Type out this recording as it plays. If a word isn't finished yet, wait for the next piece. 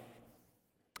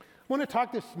I want to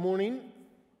talk this morning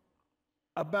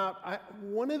about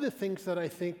one of the things that I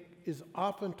think is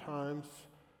oftentimes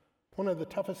one of the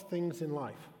toughest things in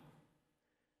life,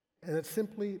 and it's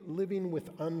simply living with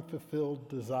unfulfilled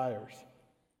desires.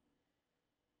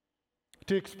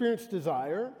 To experience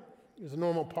desire is a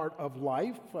normal part of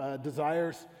life.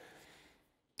 Desires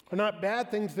are not bad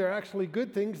things, they're actually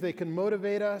good things. They can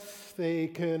motivate us, they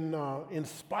can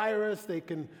inspire us, they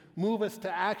can move us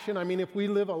to action. I mean, if we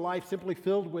live a life simply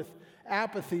filled with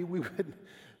apathy, we would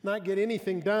not get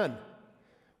anything done.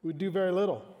 We'd do very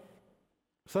little.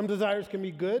 Some desires can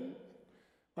be good,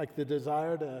 like the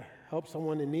desire to help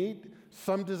someone in need.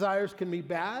 Some desires can be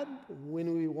bad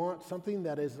when we want something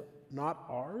that is not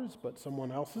ours, but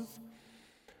someone else's.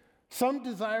 Some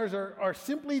desires are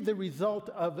simply the result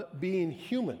of being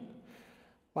human,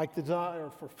 like the desire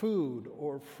for food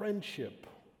or friendship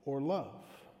or love.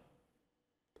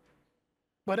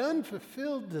 But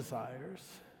unfulfilled desires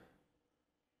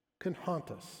can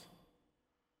haunt us.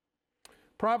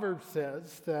 Proverbs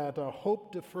says that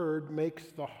hope deferred makes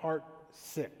the heart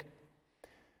sick.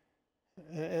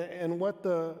 And what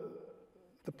the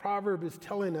proverb is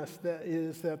telling us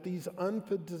is that these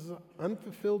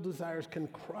unfulfilled desires can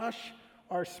crush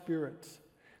our spirits.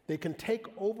 They can take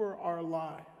over our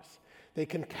lives. They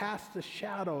can cast a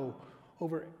shadow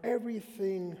over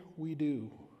everything we do.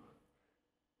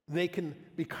 They can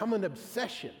become an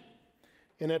obsession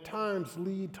and at times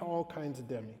lead to all kinds of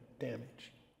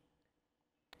damage.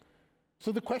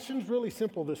 So the question's really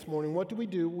simple this morning. What do we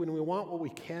do when we want what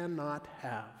we cannot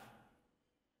have?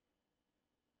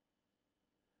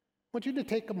 I want you to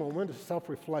take a moment of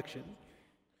self-reflection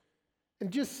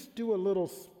and just do a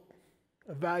little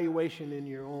evaluation in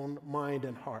your own mind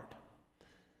and heart.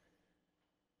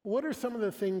 What are some of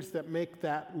the things that make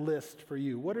that list for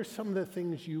you? What are some of the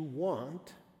things you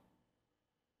want,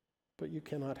 but you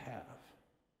cannot have?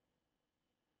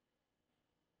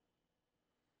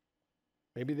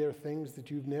 Maybe there are things that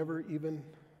you've never even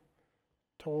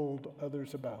told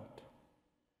others about.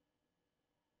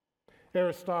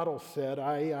 Aristotle said,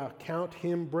 I count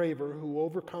him braver who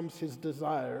overcomes his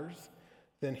desires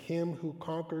than him who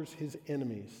conquers his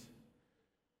enemies.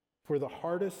 For the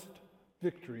hardest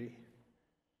victory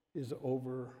is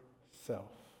over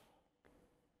self.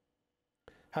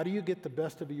 How do you get the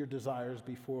best of your desires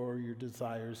before your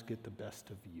desires get the best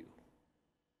of you?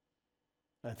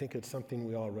 I think it's something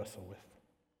we all wrestle with.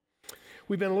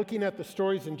 We've been looking at the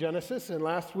stories in Genesis, and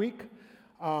last week,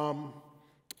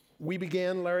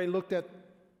 Larry looked at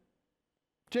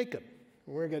Jacob.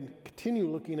 We're going to continue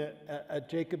looking at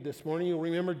Jacob this morning. You'll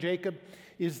remember Jacob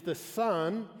is the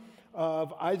son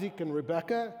of Isaac and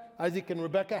Rebekah. Isaac and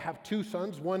Rebekah have two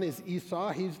sons. One is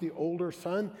Esau. He's the older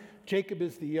son. Jacob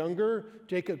is the younger.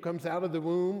 Jacob comes out of the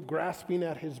womb grasping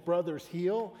at his brother's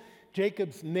heel.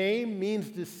 Jacob's name means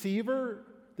deceiver,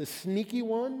 the sneaky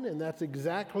one, and that's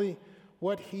exactly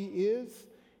what he is.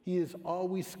 He is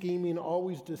always scheming,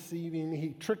 always deceiving.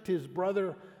 He tricked his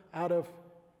brother out of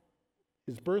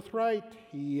his birthright.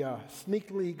 He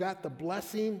sneakily got the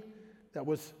blessing that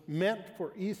was meant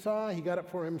for Esau. He got it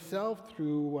for himself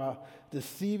through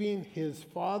deceiving his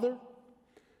father.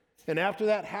 And after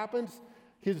that happens,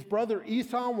 his brother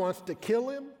Esau wants to kill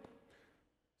him.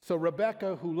 So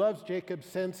Rebekah, who loves Jacob,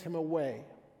 sends him away.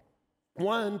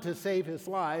 One, to save his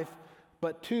life,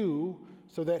 but two,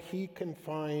 so that he can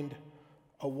find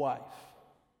a wife.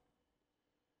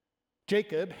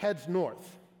 Jacob heads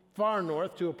north, far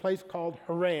north, to a place called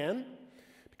Haran,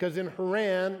 because in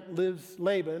Haran lives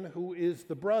Laban, who is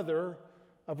the brother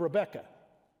of Rebekah.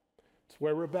 It's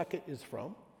where Rebekah is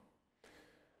from.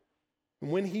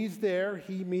 And when he's there,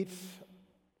 he meets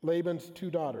Laban's two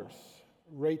daughters,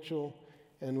 Rachel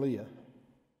and Leah.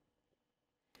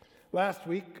 Last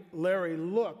week, Larry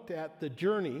looked at the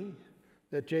journey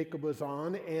that Jacob was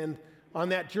on, and on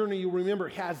that journey, you remember,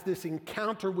 has this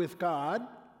encounter with God.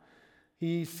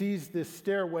 He sees this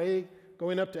stairway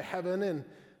going up to heaven, and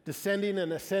descending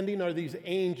and ascending are these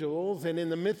angels, and in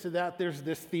the midst of that, there's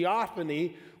this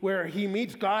theophany where he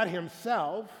meets God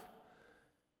himself,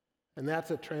 and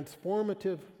that's a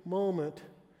transformative moment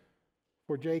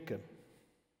for Jacob.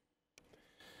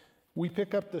 We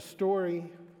pick up the story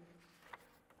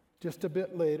just a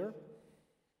bit later.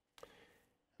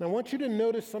 And I want you to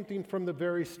notice something from the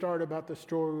very start about the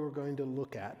story we're going to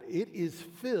look at. It is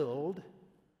filled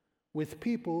with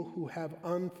people who have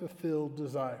unfulfilled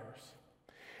desires.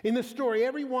 In the story,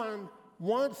 everyone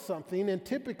wants something, and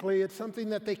typically it's something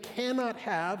that they cannot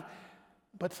have,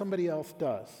 but somebody else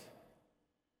does.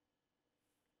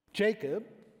 Jacob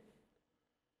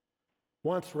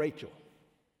wants Rachel,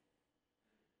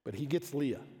 but he gets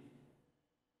Leah,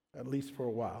 at least for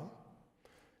a while.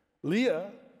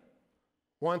 Leah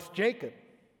wants Jacob,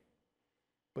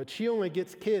 but she only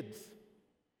gets kids.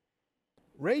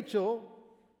 Rachel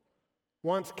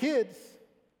wants kids,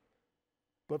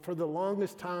 but for the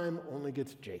longest time only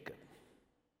gets Jacob.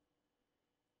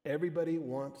 Everybody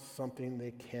wants something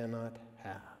they cannot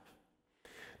have.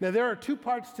 Now, there are two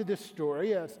parts to this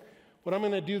story. What I'm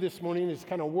going to do this morning is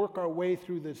kind of work our way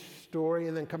through this story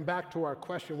and then come back to our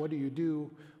question, what do you do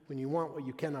when you want what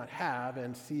you cannot have,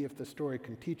 and see if the story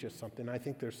can teach us something. I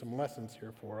think there's some lessons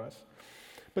here for us.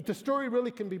 But the story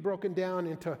really can be broken down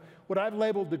into what I've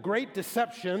labeled the Great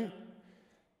Deception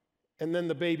and then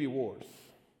the baby wars.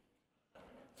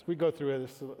 As we go through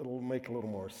this, it'll make a little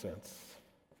more sense.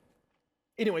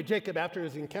 Anyway, Jacob, after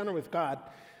his encounter with God,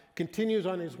 continues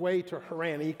on his way to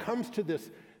Haran. He comes to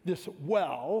this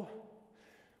well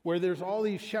where there's all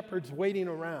these shepherds waiting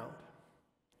around.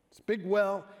 This big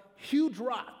well, huge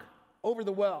rock over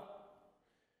the well.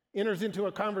 Enters into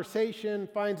a conversation,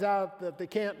 finds out that they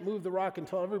can't move the rock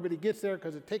until everybody gets there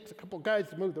because it takes a couple guys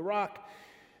to move the rock.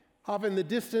 Off in the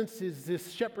distance is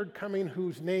this shepherd coming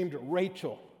who's named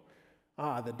Rachel,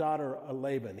 the daughter of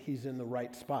Laban. He's in the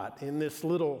right spot. In this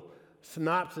little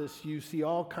synopsis, you see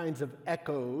all kinds of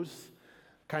echoes,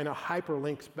 kind of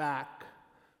hyperlinks back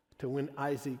to when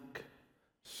Isaac's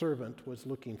servant was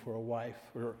looking for a wife,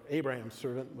 or Abraham's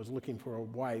servant was looking for a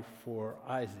wife for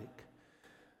Isaac.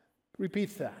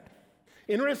 Repeats that.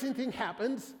 Interesting thing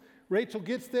happens. Rachel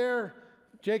gets there.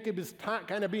 Jacob is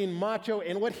kind of being macho,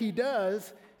 and what he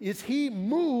does is he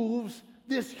moves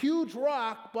this huge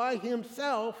rock by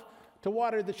himself to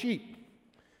water the sheep.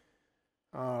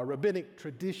 Rabbinic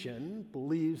tradition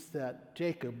believes that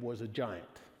Jacob was a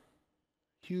giant,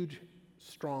 huge,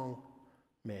 strong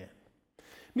man.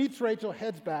 Meets Rachel,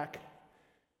 heads back,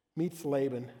 meets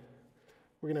Laban.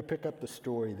 We're going to pick up the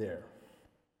story there.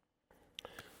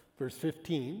 Verse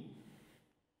 15,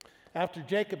 after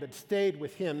Jacob had stayed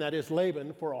with him, that is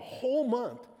Laban, for a whole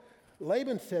month,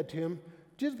 Laban said to him,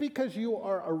 just because you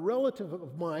are a relative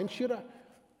of mine, should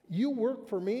you work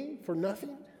for me for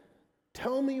nothing?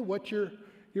 Tell me what your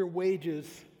wages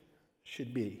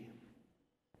should be.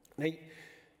 Now,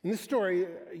 in this story,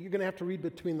 you're going to have to read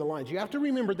between the lines. You have to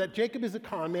remember that Jacob is a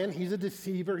con man, he's a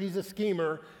deceiver, he's a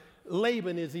schemer.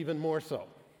 Laban is even more so.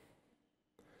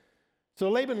 So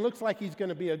Laban looks like he's going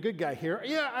to be a good guy here.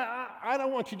 Yeah, I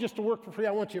don't want you just to work for free.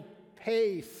 I want you to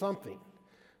pay something.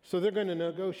 So they're going to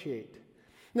negotiate.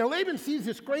 Now Laban sees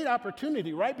this great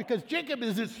opportunity, right? Because Jacob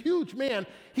is this huge man.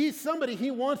 He's somebody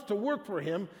he wants to work for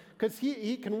him because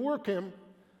he can work him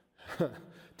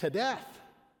to death.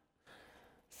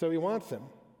 So he wants him.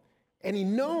 And he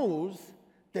knows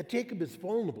that Jacob is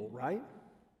vulnerable, right?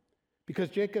 Because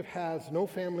Jacob has no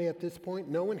family at this point,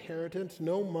 no inheritance,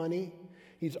 no money.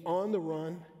 He's on the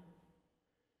run.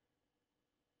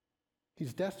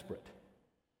 He's desperate.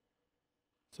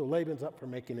 So Laban's up for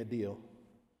making a deal.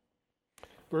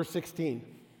 Verse 16.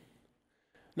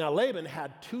 Now Laban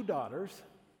had 2 daughters.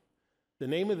 The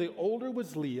name of the older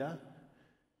was Leah,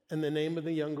 and the name of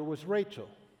the younger was Rachel.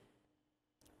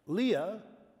 Leah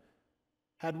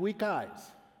had weak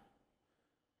eyes,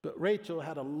 but Rachel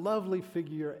had a lovely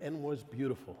figure and was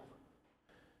beautiful.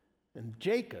 And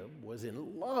Jacob was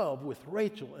in love with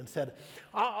Rachel and said,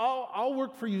 I'll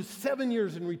work for you 7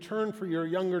 years in return for your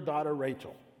younger daughter,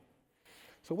 Rachel.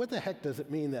 So what the heck does it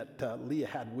mean that Leah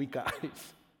had weak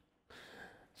eyes?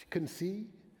 She couldn't see?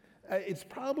 It's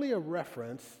probably a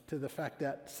reference to the fact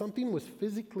that something was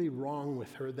physically wrong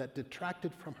with her that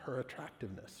detracted from her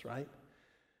attractiveness, right?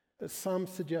 Some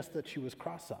suggest that she was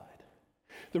cross-eyed.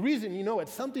 The reason you know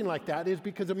it's something like that is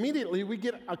because immediately we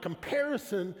get a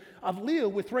comparison of Leah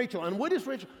with Rachel. And what is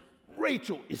Rachel?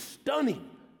 Rachel is stunning.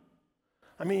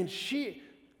 I mean,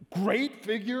 great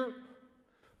figure,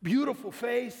 beautiful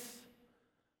face.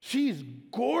 She's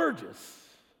gorgeous.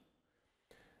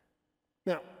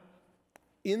 Now,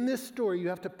 in this story, you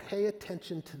have to pay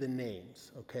attention to the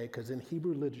names, okay? Because in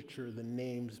Hebrew literature, the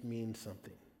names mean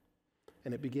something.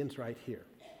 And it begins right here.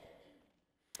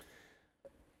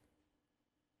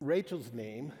 Rachel's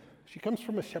name, she comes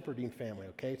from a shepherding family,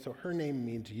 okay? So her name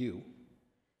means ewe.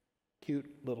 Cute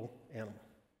little animal.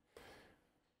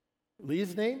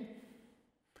 Leah's name?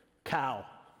 Cow.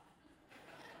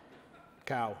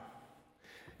 Cow.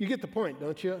 You get the point,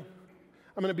 don't you?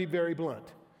 I'm going to be very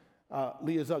blunt.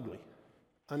 Leah's ugly,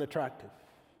 unattractive,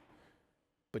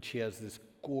 but she has this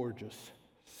gorgeous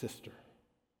sister.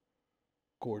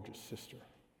 Gorgeous sister.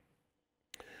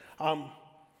 And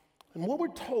what we're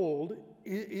told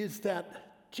is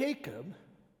that Jacob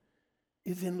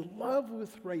is in love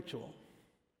with Rachel.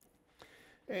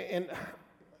 And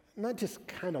not just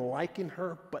kind of liking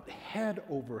her, but head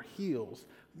over heels,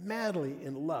 madly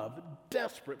in love,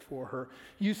 desperate for her.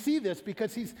 You see this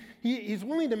because he's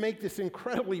willing to make this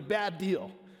incredibly bad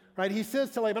deal, right? He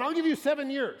says to Laban, I'll give you 7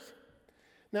 years.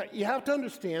 Now, you have to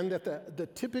understand that the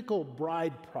typical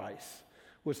bride price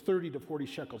was 30 to 40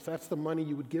 shekels. That's the money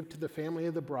you would give to the family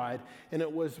of the bride, and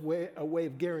it was a way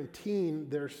of guaranteeing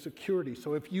their security.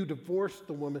 So if you divorced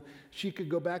the woman, she could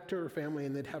go back to her family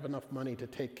and they'd have enough money to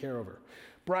take care of her.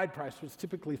 Bride price was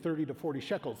typically 30 to 40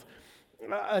 shekels.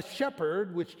 A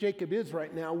shepherd, which Jacob is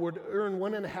right now, would earn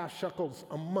 1.5 shekels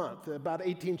a month, about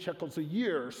 18 shekels a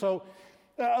year. So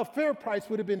a fair price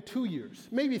would have been 2 years,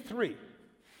 maybe 3.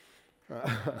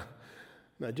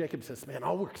 Now Jacob says, man,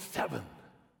 I'll work 7.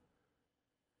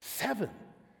 7.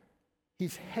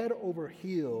 He's head over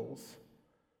heels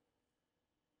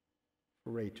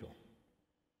for Rachel.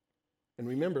 And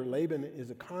remember, Laban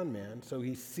is a con man, so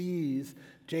he sees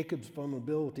Jacob's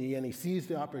vulnerability and he sees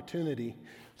the opportunity.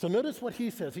 So notice what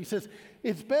he says. He says,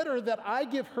 it's better that I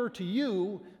give her to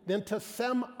you than to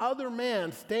some other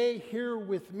man. Stay here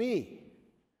with me.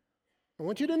 I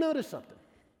want you to notice something.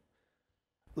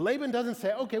 Laban doesn't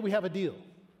say, okay, we have a deal.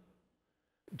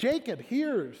 Jacob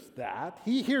hears that.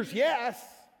 He hears yes.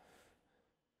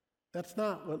 That's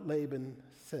not what Laban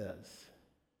says.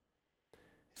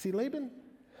 See, Laban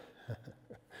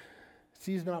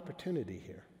sees an opportunity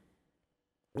here.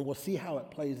 And we'll see how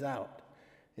it plays out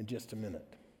in just a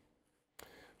minute.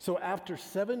 So after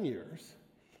 7 years,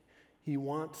 he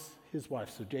wants his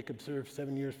wife. So Jacob served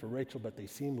 7 years for Rachel, but they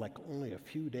seem like only a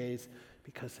few days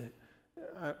because,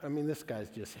 this guy's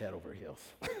just head over heels.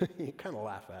 You kind of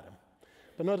laugh at him.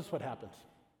 But notice what happens.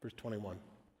 Verse 21.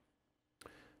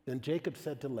 Then Jacob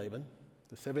said to Laban,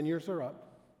 the 7 years are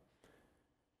up,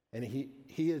 and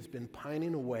he has been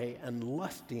pining away and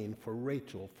lusting for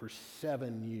Rachel for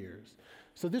 7 years.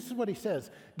 So this is what he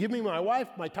says. Give me my wife.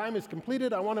 My time is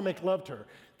completed. I want to make love to her.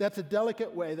 That's a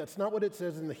delicate way. That's not what it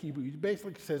says in the Hebrew. He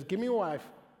basically says, give me a wife.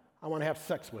 I want to have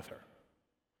sex with her.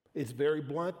 It's very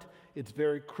blunt. It's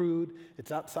very crude.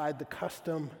 It's outside the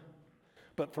custom.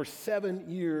 But for 7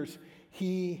 years,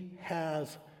 he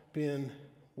has been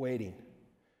waiting.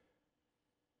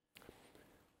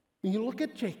 When you look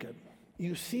at Jacob,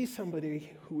 you see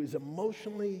somebody who is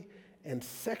emotionally and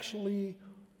sexually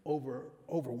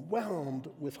overwhelmed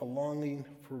with a longing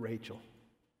for Rachel.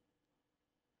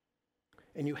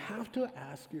 And you have to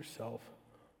ask yourself,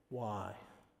 why?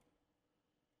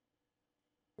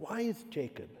 Why is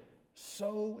Jacob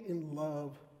so in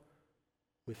love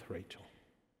with Rachel?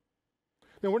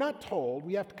 Now, we're not told.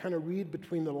 We have to kind of read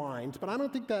between the lines, but I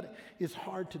don't think that is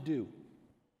hard to do.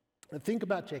 And think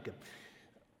about Jacob.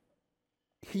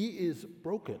 He is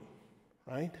broken,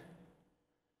 right?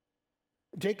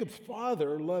 Jacob's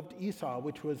father loved Esau,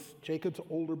 which was Jacob's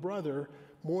older brother,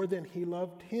 more than he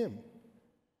loved him.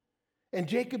 And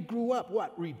Jacob grew up,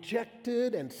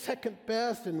 rejected and second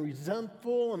best and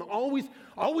resentful and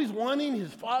always wanting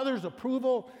his father's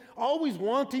approval, always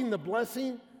wanting the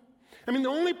blessing. The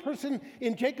only person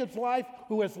in Jacob's life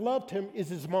who has loved him is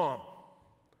his mom,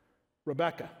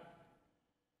 Rebekah.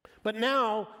 But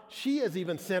now she has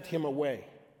even sent him away.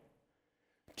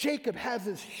 Jacob has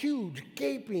this huge,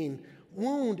 gaping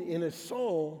wound in his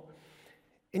soul.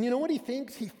 And you know what he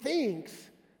thinks? He thinks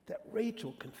that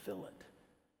Rachel can fill it.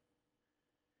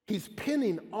 He's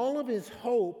pinning all of his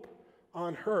hope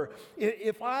on her.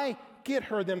 If I get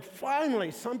her, then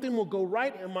finally something will go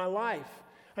right in my life.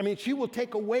 She will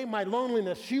take away my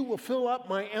loneliness. She will fill up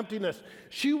my emptiness.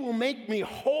 She will make me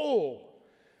whole.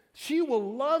 She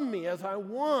will love me as I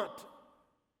want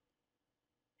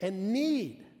and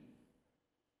need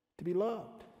to be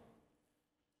loved.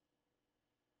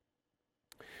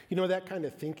 That kind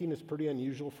of thinking is pretty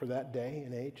unusual for that day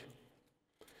and age.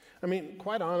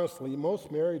 Quite honestly,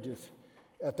 most marriages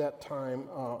at that time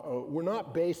were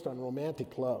not based on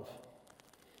romantic love.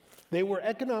 They were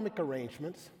economic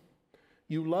arrangements.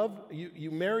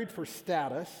 You married for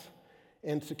status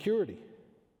and security,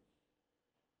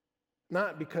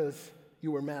 not because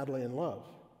you were madly in love,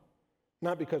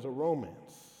 not because of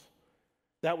romance.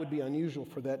 That would be unusual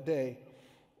for that day.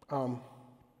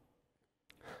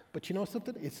 But you know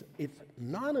something? It's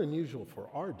not unusual for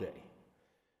our day,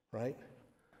 right?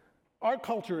 Our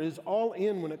culture is all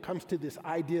in when it comes to this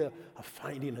idea of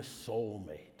finding a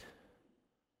soulmate,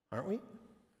 aren't we?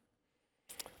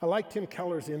 I like Tim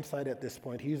Keller's insight at this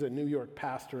point. He's a New York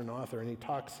pastor and author, and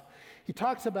he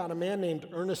talks about a man named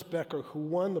Ernest Becker who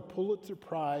won the Pulitzer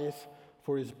Prize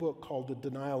for his book called The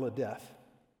Denial of Death.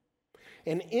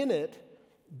 And in it,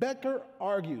 Becker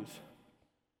argues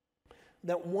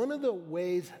that one of the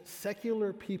ways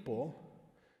secular people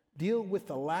deal with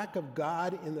the lack of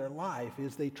God in their life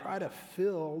is they try to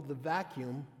fill the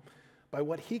vacuum by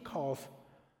what he calls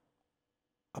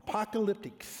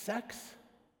apocalyptic sex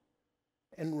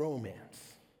and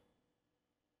romance.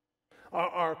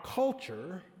 Our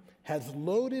culture has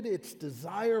loaded its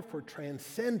desire for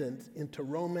transcendence into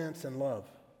romance and love.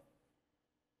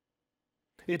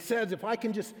 It says, if I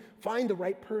can just find the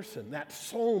right person, that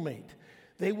soulmate,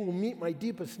 they will meet my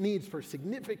deepest needs for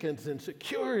significance and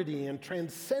security and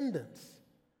transcendence.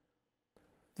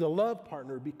 The love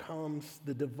partner becomes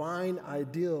the divine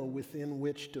ideal within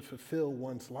which to fulfill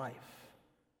one's life.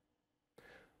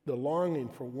 The longing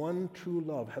for one true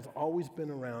love has always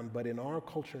been around, but in our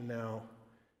culture now,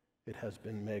 it has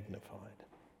been magnified.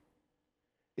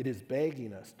 It is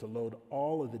begging us to load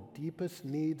all of the deepest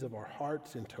needs of our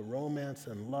hearts into romance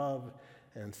and love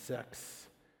and sex,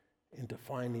 into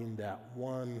finding that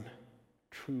one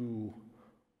true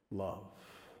love.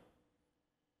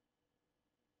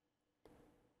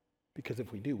 Because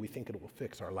if we do, we think it will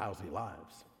fix our lousy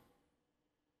lives.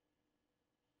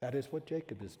 That is what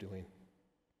Jacob is doing.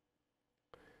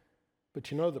 But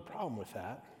you know the problem with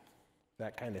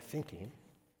that kind of thinking?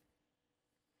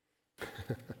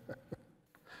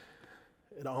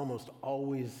 It almost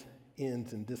always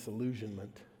ends in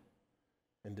disillusionment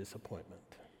and disappointment.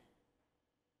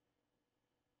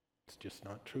 It's just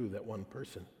not true that one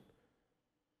person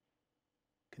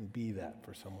can be that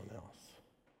for someone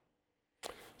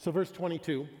else. So verse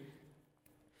 22,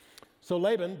 so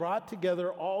Laban brought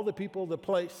together all the people of the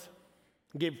place,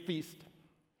 gave a feast.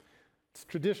 It's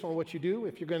traditional what you do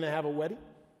if you're going to have a wedding.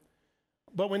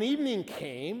 But when evening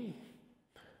came,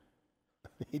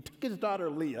 he took his daughter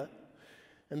Leah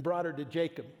and brought her to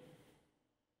Jacob.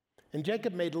 And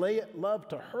Jacob made love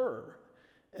to her,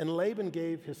 and Laban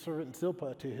gave his servant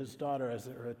Zilpah to his daughter as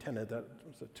her attendant. That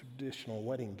was a traditional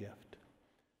wedding gift.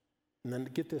 And then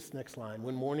get this next line.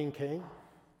 When morning came,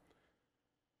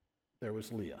 there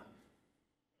was Leah.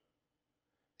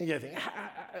 And you think,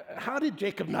 how did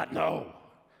Jacob not know?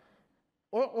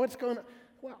 What's going on?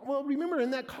 Well, remember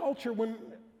in that culture, when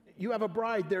you have a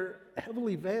bride, they're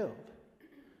heavily veiled.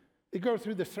 They go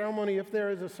through the ceremony, if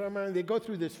there is a ceremony, they go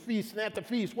through this feast, and at the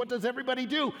feast, what does everybody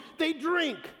do? They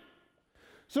drink.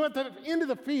 So at the end of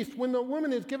the feast, when the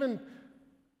woman is given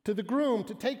to the groom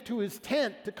to take to his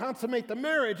tent to consummate the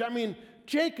marriage,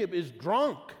 Jacob is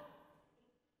drunk.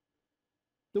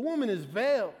 The woman is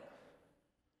veiled.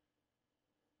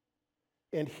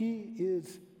 And he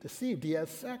is deceived. He has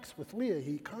sex with Leah.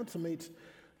 He consummates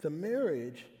the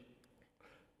marriage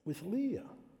with Leah.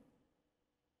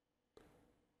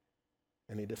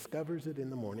 And he discovers it in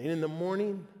the morning. In the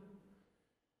morning,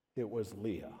 it was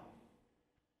Leah.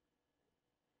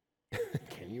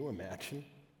 Can you imagine?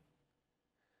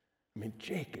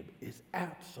 Jacob is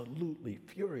absolutely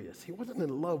furious. He wasn't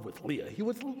in love with Leah. He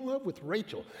was in love with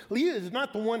Rachel. Leah is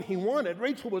not the one he wanted.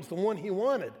 Rachel was the one he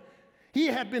wanted. He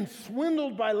had been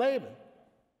swindled by Laban.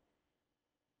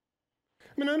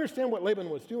 Understand what Laban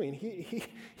was doing.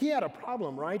 He had a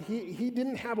problem, right? He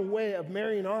didn't have a way of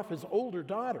marrying off his older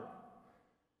daughter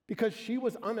because she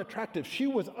was unattractive. She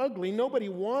was ugly. Nobody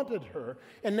wanted her.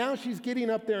 And now she's getting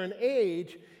up there in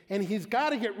age, and he's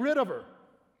got to get rid of her.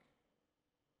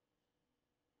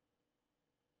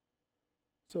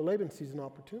 So Laban sees an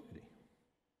opportunity.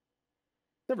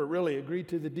 Never really agreed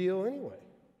to the deal anyway.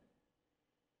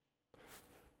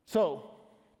 So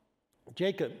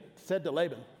Jacob said to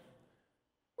Laban,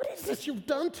 "What is this you've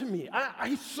done to me?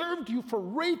 I served you for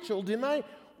Rachel, didn't I?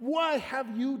 Why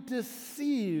have you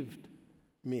deceived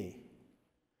me?"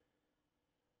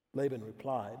 Laban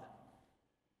replied,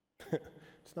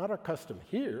 "It's not our custom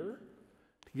here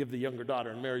to give the younger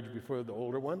daughter in marriage before the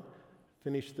older one.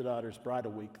 Finish the daughter's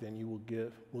bridal week, then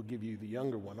we'll give you the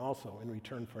younger one also in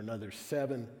return for another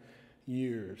 7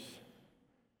 years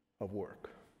of work."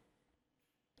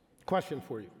 Question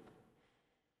for you.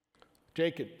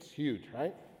 Jacob's huge,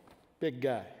 right? Big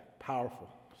guy, powerful,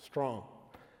 strong.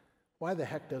 Why the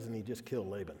heck doesn't he just kill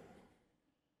Laban?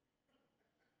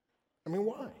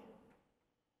 Why?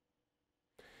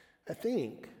 I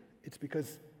think it's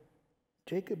because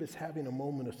Jacob is having a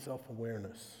moment of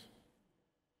self-awareness.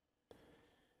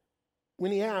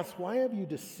 When he asks, "Why have you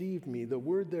deceived me?" the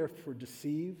word there for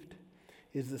deceived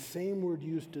is the same word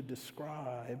used to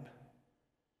describe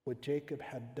what Jacob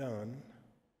had done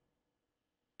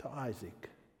to Isaac,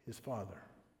 his father.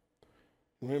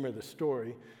 Remember the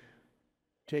story.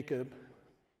 Jacob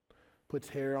puts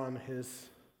hair on his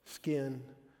skin,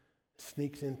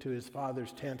 sneaks into his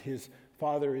father's tent. His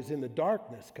father is in the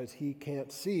darkness because he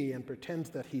can't see and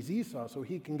pretends that he's Esau so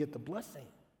he can get the blessing.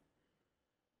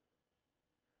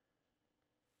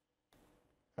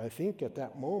 I think at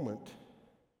that moment,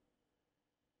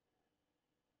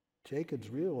 Jacob's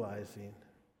realizing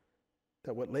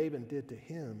that what Laban did to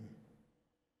him,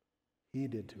 he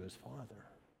did to his father.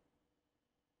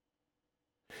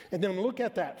 And then look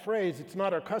at that phrase, it's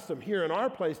not our custom here in our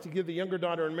place to give the younger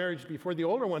daughter in marriage before the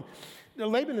older one.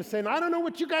 Laban is saying, I don't know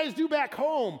what you guys do back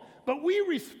home, but we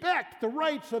respect the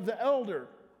rights of the elder,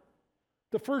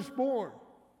 the firstborn.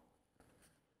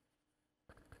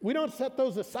 We don't set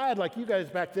those aside like you guys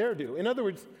back there do. In other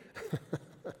words,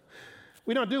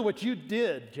 we don't do what you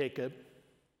did, Jacob.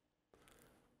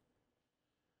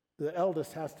 The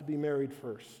eldest has to be married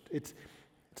first. It's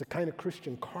a kind of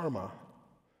Christian karma,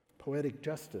 poetic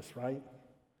justice, right?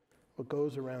 What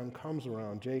goes around comes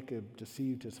around. Jacob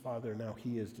deceived his father, now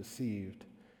he is deceived.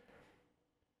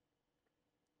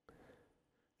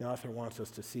 The author wants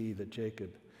us to see that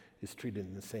Jacob is treated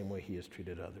in the same way he has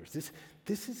treated others.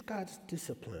 This is God's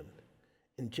discipline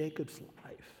in Jacob's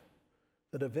life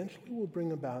that eventually will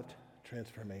bring about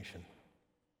transformation.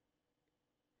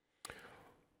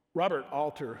 Robert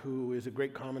Alter, who is a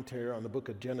great commentator on the book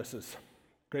of Genesis,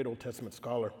 great Old Testament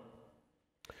scholar,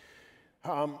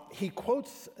 he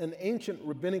quotes an ancient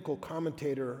rabbinical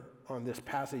commentator on this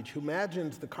passage who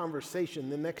imagines the conversation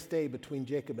the next day between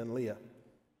Jacob and Leah.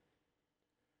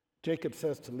 Jacob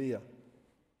says to Leah,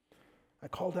 I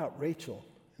called out Rachel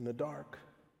in the dark,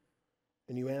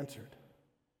 and you answered.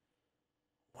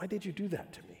 Why did you do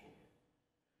that to me?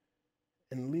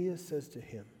 And Leah says to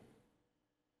him,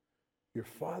 your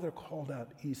father called out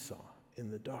Esau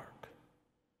in the dark,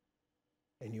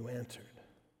 and you answered.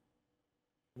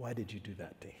 Why did you do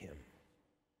that to him?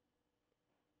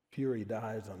 Fury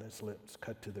dies on his lips,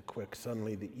 cut to the quick.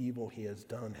 Suddenly the evil he has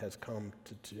done has come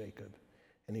to Jacob,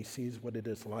 and he sees what it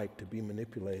is like to be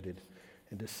manipulated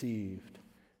and deceived,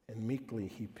 and meekly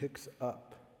he picks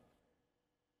up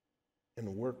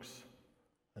and works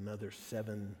another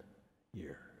 7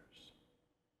 years.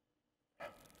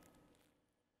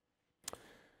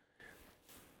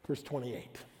 Verse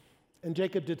 28, and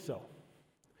Jacob did so.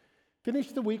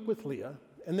 Finished the week with Leah,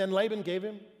 and then Laban gave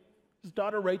him his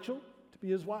daughter Rachel to be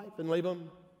his wife, and Laban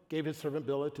gave his servant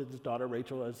Bilhah to his daughter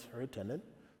Rachel as her attendant,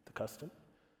 the custom.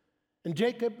 And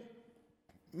Jacob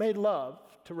made love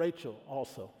to Rachel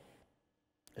also.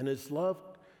 And his love,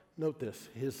 note this,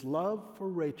 his love for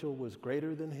Rachel was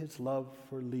greater than his love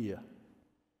for Leah.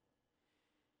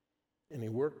 And he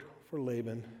worked for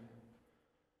Laban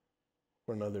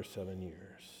for another 7 years.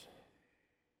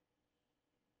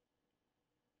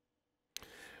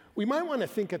 We might want to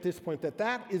think at this point that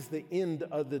that is the end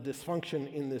of the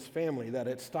dysfunction in this family, that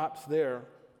it stops there,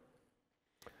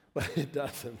 but it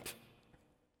doesn't.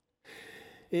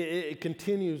 It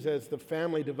continues as the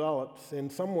family develops, in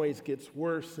some ways gets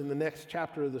worse in the next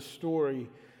chapter of the story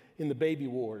in the baby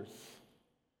wars.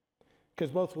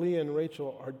 Because both Leah and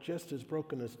Rachel are just as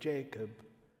broken as Jacob,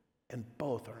 and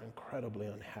both are incredibly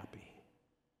unhappy.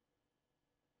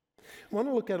 I want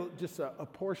to look at just a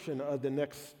portion of the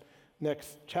next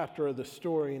chapter of the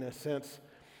story in a sense.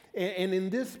 And in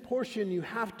this portion, you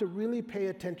have to really pay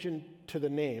attention to the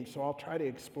names, so I'll try to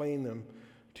explain them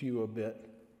to you a bit.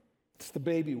 It's the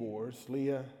baby wars.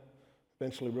 Leah,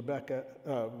 eventually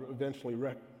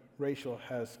Rachel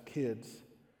has kids.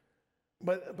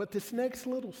 But this next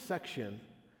little section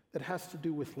that has to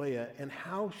do with Leah and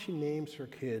how she names her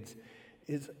kids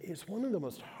is one of the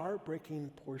most heartbreaking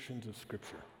portions of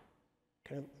Scripture.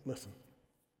 Okay, listen.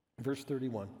 Verse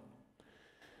 31.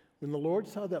 When the Lord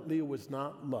saw that Leah was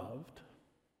not loved,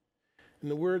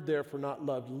 and the word there for not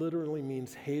loved literally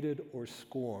means hated or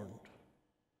scorned,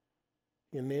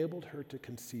 he enabled her to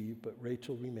conceive, but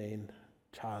Rachel remained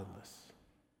childless.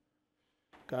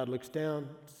 God looks down,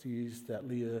 sees that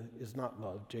Leah is not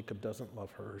loved. Jacob doesn't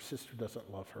love her. Her sister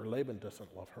doesn't love her. Laban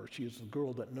doesn't love her. She is the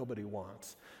girl that nobody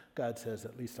wants. God says,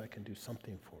 at least I can do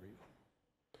something for you.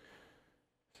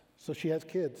 So she has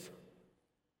kids.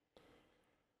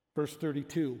 Verse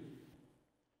 32.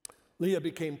 Leah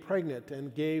became pregnant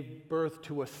and gave birth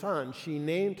to a son. She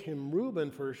named him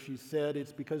Reuben, for she said,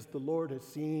 it's because the Lord has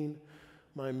seen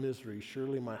my misery.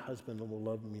 Surely my husband will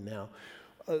love me now.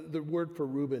 The word for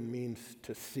Reuben means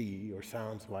to see, or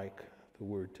sounds like the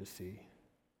word to see.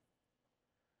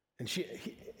 And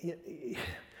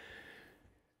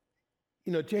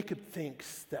Jacob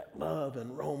thinks that love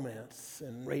and romance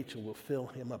and Rachel will fill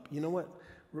him up. You know what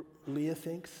Leah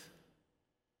thinks?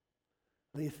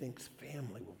 Leah thinks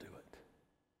family will do it.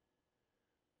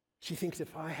 She thinks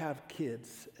if I have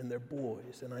kids and they're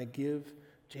boys and I give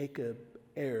Jacob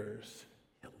heirs,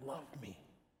 he'll love me.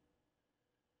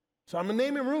 So I'm going to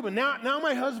name him Reuben. Now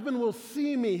my husband will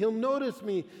see me. He'll notice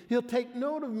me. He'll take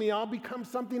note of me. I'll become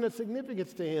something of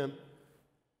significance to him.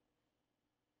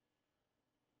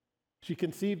 She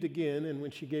conceived again, and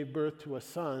when she gave birth to a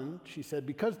son, she said,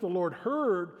 "Because the Lord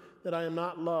heard that I am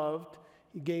not loved,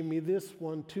 he gave me this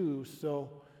one too."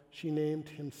 So she named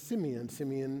him Simeon.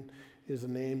 Simeon is a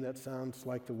name that sounds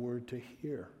like the word to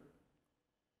hear.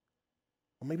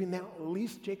 Well, maybe now at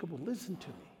least Jacob will listen to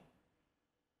me.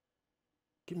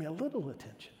 Give me a little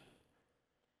attention.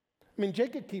 I mean,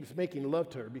 Jacob keeps making love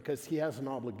to her because he has an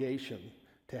obligation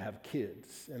to have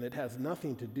kids, and it has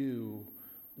nothing to do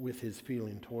with his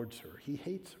feeling towards her. He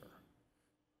hates her.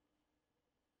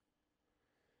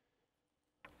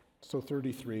 So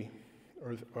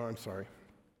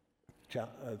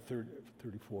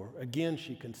 34. Again,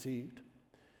 she conceived.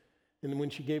 And when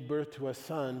she gave birth to a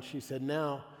son, she said,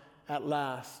 "Now, at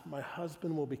last, my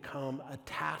husband will become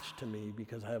attached to me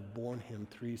because I have borne him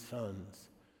 3 sons."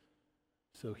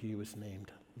 So he was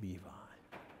named Levi.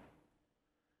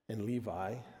 And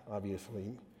Levi,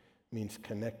 obviously, means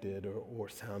connected or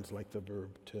sounds like the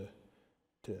verb to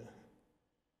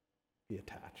be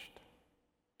attached.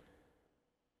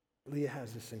 Leah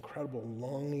has this incredible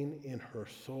longing in her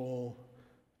soul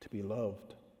to be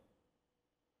loved.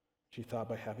 She thought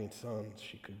by having sons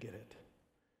she could get it.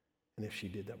 And if she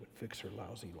did, that would fix her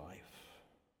lousy life.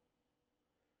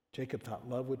 Jacob thought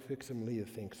love would fix him. Leah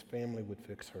thinks family would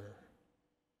fix her.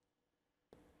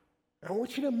 I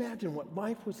want you to imagine what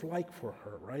life was like for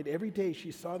her, right? Every day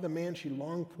she saw the man she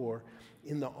longed for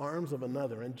in the arms of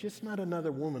another, and just not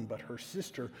another woman, but her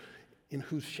sister, in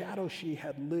whose shadow she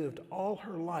had lived all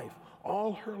her life,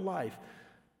 all her life.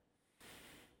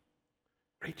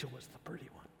 Rachel was the pretty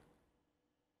one.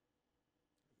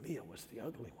 Leah was the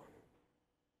ugly one.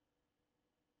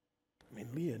 I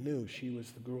mean, Leah knew she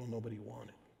was the girl nobody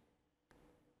wanted.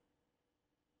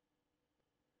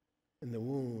 And the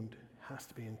wound has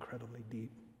to be incredibly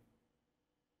deep.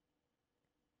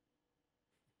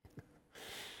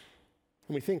 And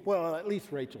we think, well, at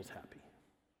least Rachel's happy.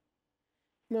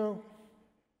 No,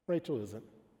 Rachel isn't.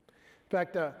 In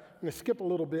fact, I'm going to skip a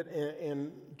little bit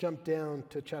and jump down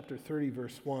to chapter 30,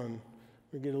 verse 1.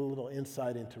 We get a little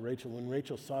insight into Rachel. When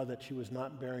Rachel saw that she was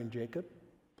not bearing Jacob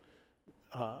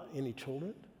any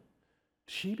children,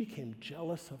 she became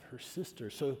jealous of her sister.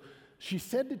 So she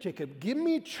said to Jacob, "Give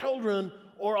me children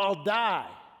or I'll die."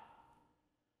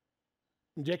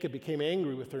 And Jacob became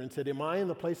angry with her and said, "Am I in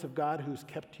the place of God who has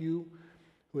kept you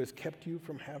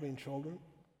from having children?"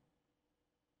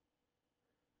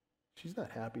 She's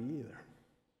not happy either.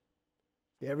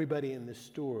 Everybody in this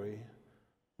story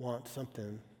wants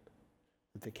something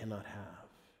that they cannot have,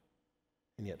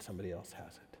 and yet somebody else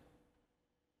has it.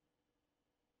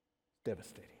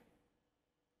 Devastating.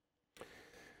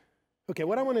 Okay,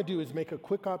 what I want to do is make a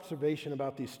quick observation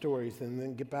about these stories and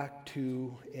then get back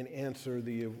to and answer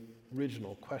the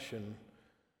original question: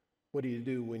 what do you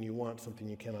do when you want something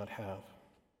you cannot have?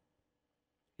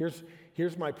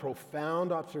 Here's my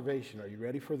profound observation. Are you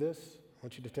ready for this? I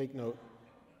want you to take note.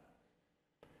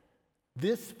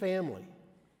 This family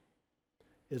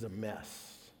is a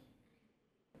mess.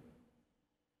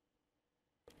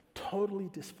 Totally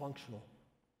dysfunctional.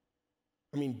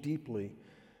 I mean, deeply.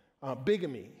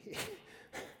 Bigamy.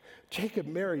 Jacob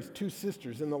marries 2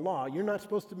 sisters. In the law, you're not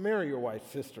supposed to marry your wife's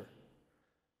sister.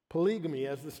 Polygamy,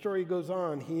 as the story goes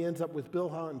on, he ends up with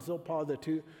Bilhah and Zilpah,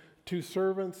 the two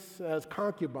servants, as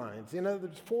concubines. You know,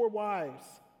 there's 4 wives.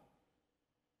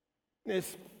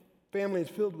 This family is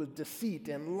filled with deceit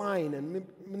and lying and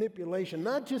manipulation,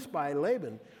 not just by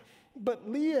Laban, but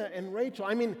Leah and Rachel.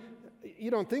 I mean,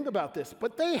 you don't think about this,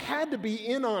 but they had to be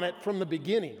in on it from the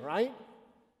beginning, right?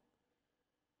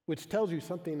 Which tells you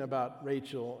something about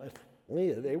Rachel and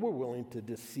Leah. They were willing to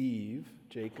deceive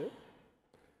Jacob.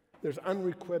 There's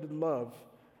unrequited love.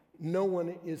 No one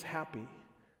is happy.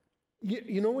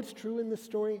 You know what's true in this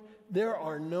story? There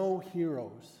are no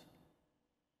heroes.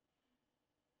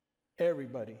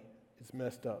 Everybody is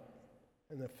messed up,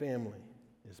 and the family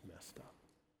is messed up.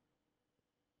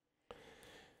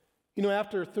 You know,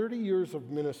 after 30 years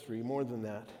of ministry, more than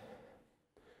that,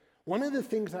 one of the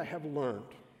things I have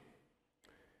learned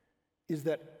is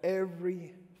that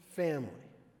every family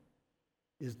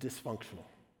is dysfunctional.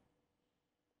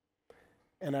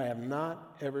 And I have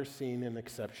not ever seen an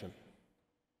exception.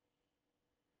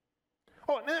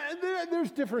 Oh,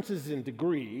 there's differences in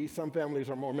degree. Some families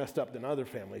are more messed up than other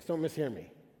families. Don't mishear me.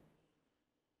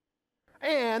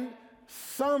 And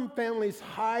some families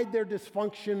hide their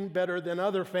dysfunction better than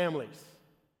other families.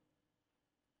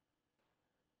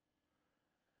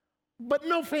 But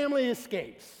no family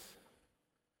escapes.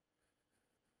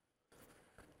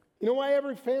 You know why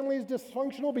every family is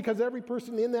dysfunctional? Because every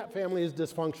person in that family is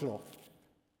dysfunctional.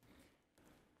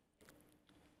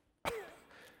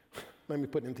 Let me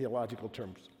put it in theological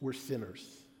terms. We're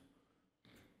sinners.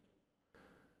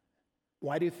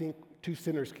 Why do you think two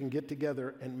sinners can get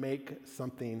together and make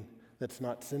something that's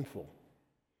not sinful?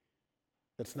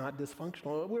 That's not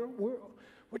dysfunctional.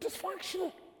 We're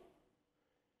dysfunctional.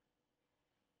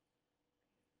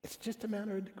 It's just a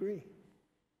matter of degree.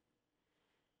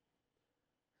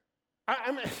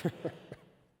 I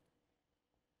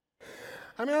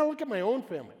look at my own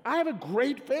family. I have a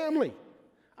great family.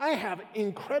 I have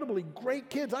incredibly great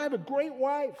kids. I have a great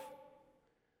wife.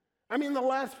 The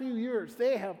last few years,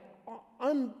 they have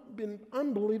been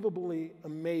unbelievably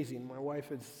amazing. My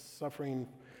wife is suffering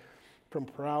from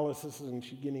paralysis and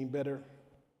she's getting better.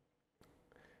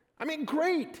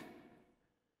 Great.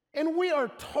 And we are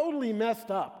totally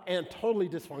messed up and totally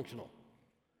dysfunctional.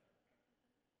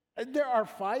 There are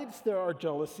fights, there are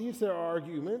jealousies, there are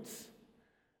arguments.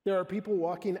 There are people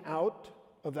walking out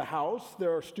of the house.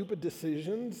 There are stupid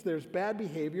decisions. There's bad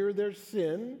behavior. There's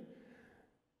sin.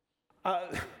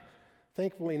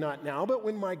 Thankfully not now, but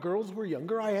when my girls were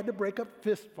younger, I had to break up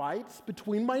fist fights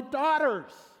between my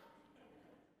daughters.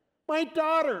 My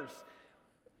daughters.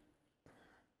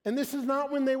 And this is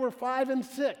not when they were 5 and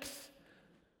 6.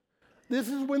 This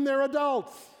is when they're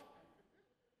adults.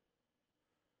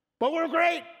 But we're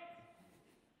great.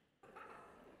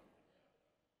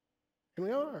 And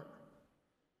we are.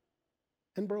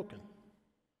 And broken.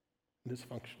 And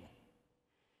dysfunctional.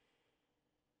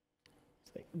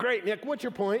 Great, Nick, what's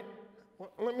your point?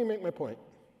 Well, let me make my point.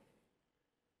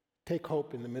 Take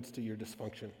hope in the midst of your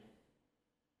dysfunction.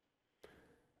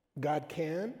 God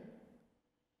can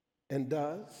and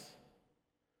does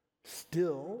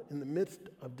still, in the midst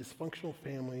of dysfunctional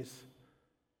families,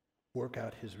 work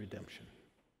out his redemption.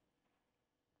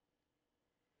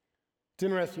 It's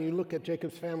interesting, you look at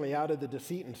Jacob's family, out of the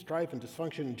deceit and strife and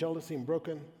dysfunction and jealousy and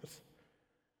brokenness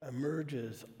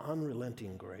emerges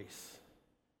unrelenting grace.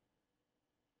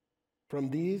 From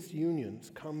these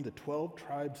unions come the 12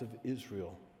 tribes of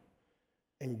Israel,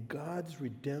 and God's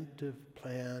redemptive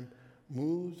plan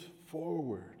moves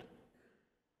forward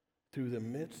through the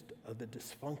midst of the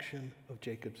dysfunction of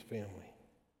Jacob's family.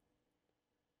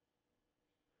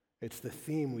 It's the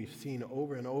theme we've seen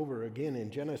over and over again in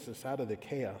Genesis. Out of the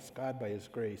chaos, God, by his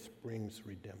grace, brings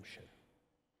redemption.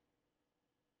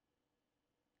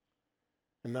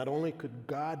 And not only could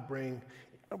God bring,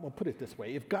 we'll put it this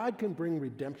way, if God can bring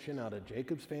redemption out of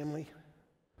Jacob's family,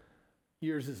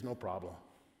 yours is no problem.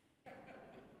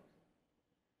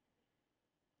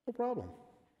 No problem.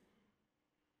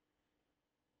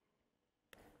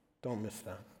 Don't miss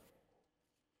that.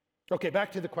 Okay,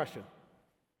 back to the question.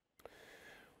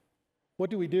 What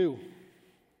do we do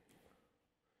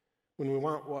when we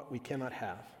want what we cannot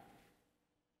have?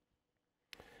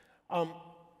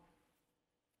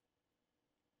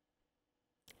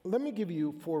 Let me give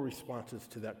you 4 responses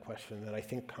to that question that I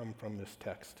think come from this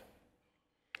text.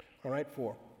 All right,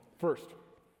 4. First,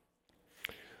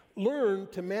 learn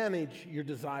to manage your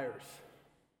desires.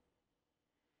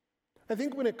 I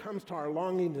think when it comes to our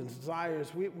longings and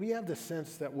desires, we have the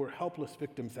sense that we're helpless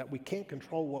victims, that we can't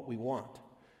control what we want.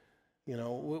 You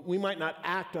know, we might not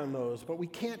act on those, but we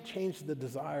can't change the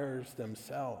desires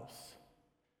themselves.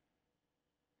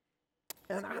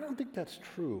 And I don't think that's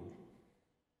true.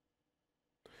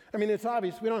 I mean, it's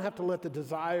obvious we don't have to let the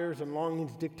desires and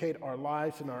longings dictate our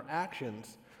lives and our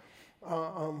actions.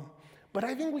 But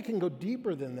I think we can go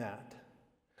deeper than that.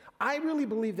 I really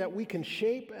believe that we can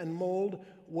shape and mold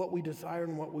what we desire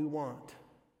and what we want.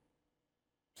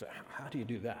 So how do you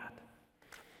do that?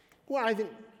 Well, I think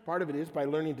part of it is by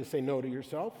learning to say no to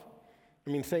yourself.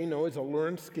 I mean, saying no is a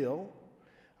learned skill.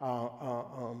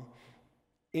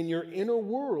 In your inner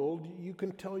world, you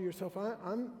can tell yourself,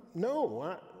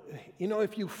 no.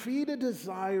 If you feed a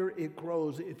desire, it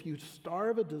grows. If you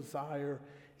starve a desire,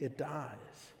 it dies.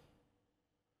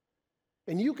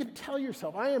 And you can tell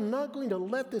yourself, I am not going to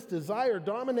let this desire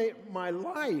dominate my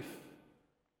life.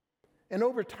 And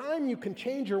over time, you can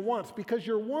change your wants, because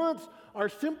your wants are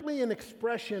simply an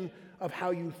expression of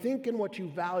how you think and what you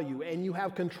value, and you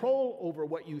have control over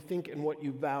what you think and what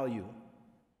you value.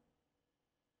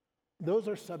 Those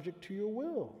are subject to your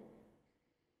will.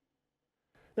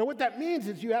 Now, what that means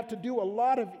is you have to do a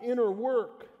lot of inner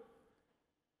work.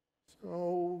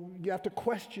 So you have to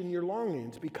question your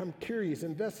longings, become curious,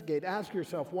 investigate, ask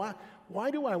yourself, why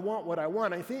do I want what I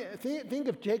want? I think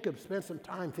if Jacob spent some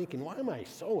time thinking, why am I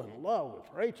so in love with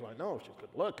Rachel? I know she's good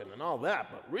looking and all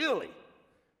that, but really?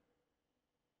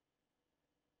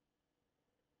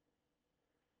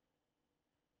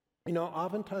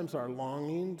 Oftentimes our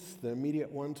longings, the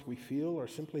immediate ones we feel, are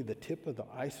simply the tip of the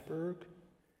iceberg,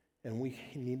 and we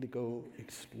need to go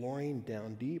exploring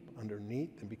down deep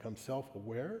underneath and become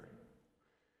self-aware.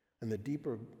 And the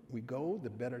deeper we go, the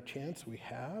better chance we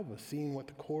have of seeing what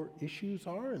the core issues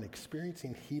are and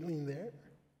experiencing healing there.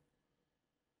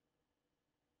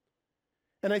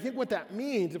 And I think what that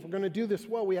means, if we're going to do this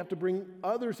well, we have to bring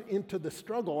others into the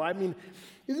struggle. I mean,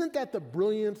 isn't that the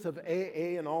brilliance of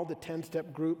AA and all the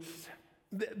 10-step groups?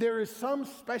 There is some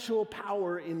special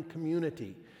power in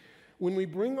community. When we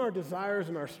bring our desires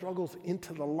and our struggles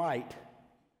into the light,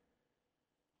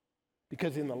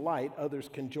 because in the light, others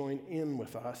can join in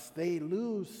with us, they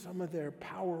lose some of their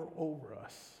power over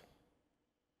us.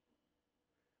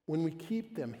 When we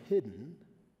keep them hidden,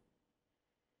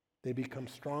 they become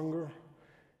stronger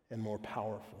and more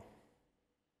powerful.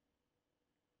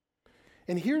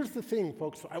 And here's the thing,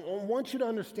 folks, I want you to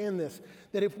understand this,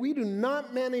 that if we do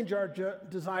not manage our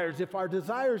desires, if our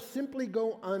desires simply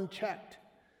go unchecked,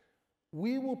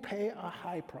 we will pay a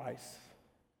high price.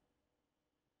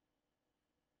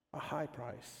 A high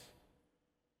price.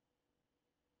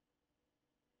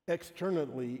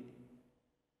 Externally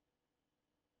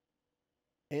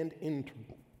and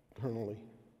internally.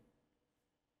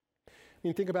 I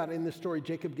mean, think about it, in this story,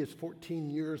 Jacob gives 14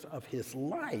 years of his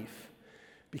life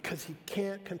because he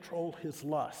can't control his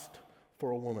lust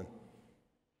for a woman.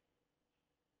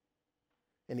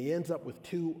 And he ends up with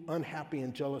two unhappy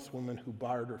and jealous women who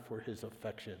barter for his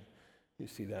affection. You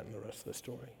see that in the rest of the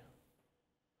story.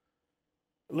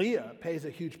 Leah pays a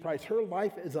huge price. Her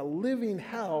life is a living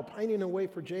hell pining away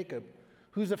for Jacob,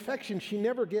 whose affection she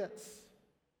never gets.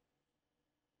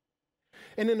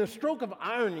 And in a stroke of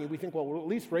irony, we think, well, at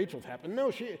least Rachel's happy.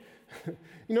 No, she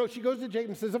goes to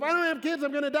Jacob and says, if I don't have kids,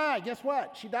 I'm going to die. Guess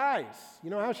what? She dies. You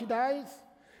know how she dies?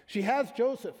 She has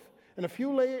Joseph. And a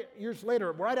few years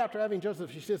later, right after having Joseph,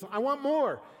 she says, I want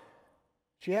more.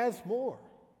 She has more.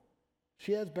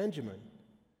 She has Benjamin.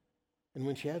 And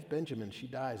when she has Benjamin, she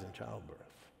dies in childbirth.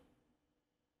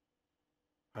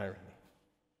 Irony.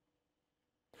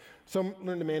 So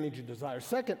learn to manage your desires.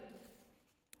 Second,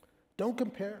 don't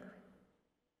compare.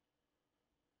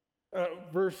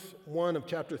 Verse 1 of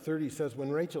chapter 30 says,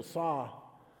 when Rachel saw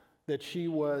that she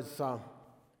was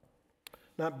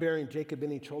not bearing Jacob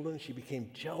any children, she became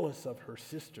jealous of her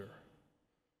sister.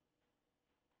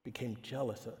 Became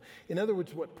jealous. In other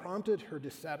words, what prompted her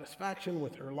dissatisfaction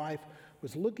with her life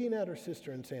was looking at her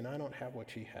sister and saying, I don't have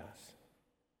what she has.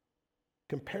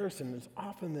 Comparison is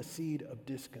often the seed of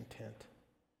discontent.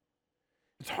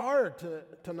 It's hard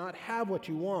to not have what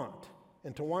you want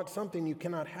and to want something you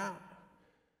cannot have.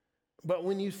 But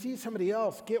when you see somebody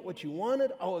else get what you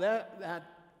wanted, oh,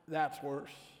 that's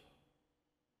worse.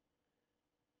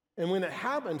 And when it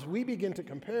happens, we begin to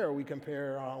compare. We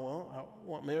compare, I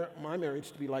want my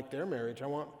marriage to be like their marriage. I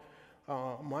want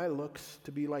my looks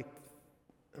to be like,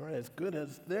 as good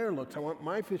as their looks. I want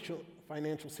my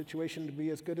financial situation to be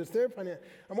as good as their financial.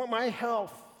 I want my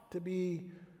health to be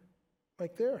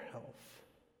like their health.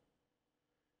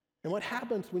 And what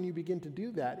happens when you begin to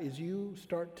do that is you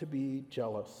start to be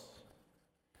jealous.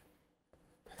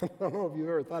 I don't know if you've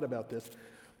ever thought about this,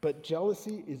 but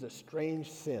jealousy is a strange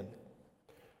sin.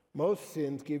 Most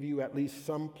sins give you at least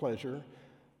some pleasure.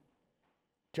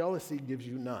 Jealousy gives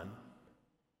you none.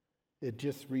 It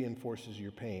just reinforces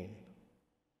your pain.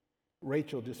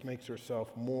 Rachel just makes herself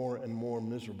more and more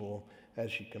miserable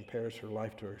as she compares her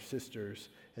life to her sister's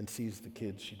and sees the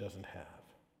kids she doesn't have.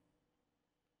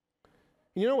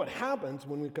 You know what happens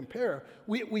when we compare?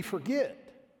 We forget.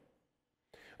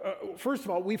 First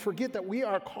of all, we forget that we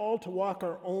are called to walk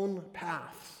our own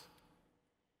paths.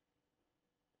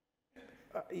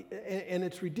 And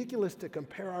it's ridiculous to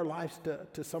compare our lives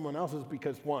to someone else's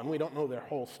because, one, we don't know their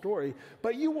whole story,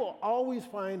 but you will always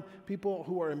find people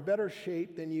who are in better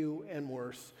shape than you and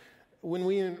worse. When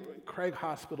we in Craig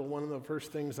Hospital, one of the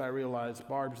first things I realized,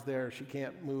 Barb's there, she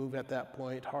can't move at that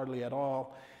point, hardly at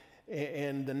all.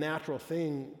 And the natural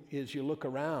thing is you look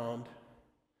around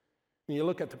and you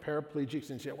look at the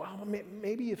paraplegics and say, well,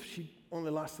 maybe if she only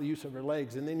lost the use of her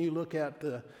legs. And then you look at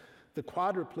the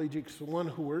quadriplegics, the one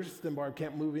who worse than Barb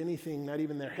can't move anything, not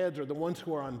even their heads, or the ones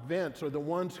who are on vents, or the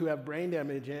ones who have brain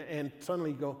damage, and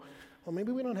suddenly go, well,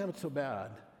 maybe we don't have it so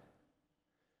bad.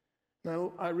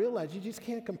 Now, I realize you just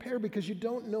can't compare because you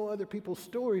don't know other people's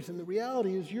stories, and the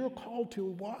reality is you're called to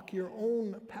walk your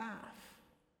own path.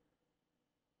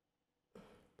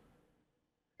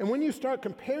 And when you start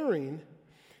comparing,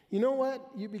 you know what?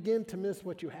 You begin to miss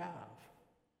what you have.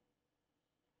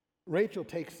 Rachel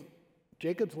takes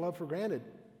Jacob's love for granted.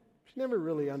 She never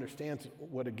really understands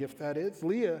what a gift that is.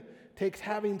 Leah takes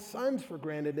having sons for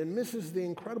granted and misses the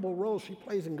incredible role she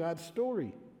plays in God's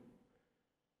story.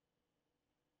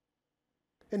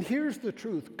 And here's the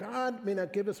truth. God may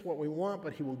not give us what we want,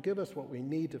 but he will give us what we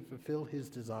need to fulfill his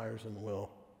desires and will.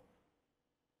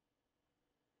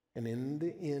 And in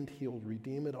the end, he'll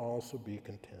redeem it all, so be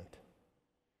content.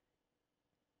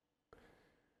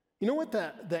 You know what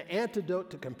the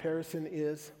antidote to comparison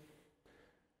is?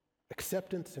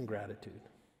 Acceptance and gratitude.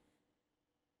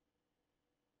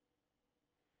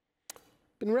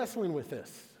 Been wrestling with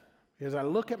this because I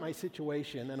look at my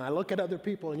situation and I look at other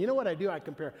people, and you know what I do? I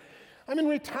compare. I'm in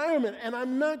retirement and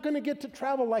I'm not going to get to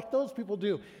travel like those people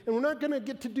do, and we're not going to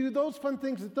get to do those fun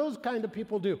things that those kind of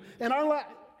people do. And our life,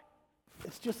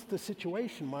 it's just the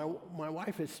situation. My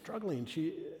wife is struggling.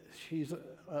 She's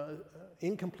an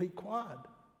incomplete quad.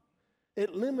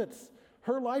 It limits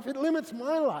her life. It limits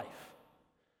my life.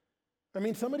 I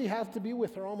mean, somebody has to be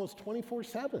with her almost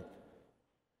 24/7.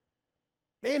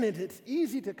 Man, it's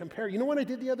easy to compare. You know what I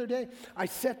did the other day? I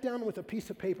sat down with a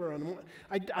piece of paper.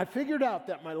 I figured out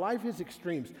that my life is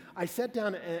extremes. I sat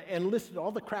down and listed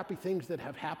all the crappy things that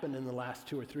have happened in the last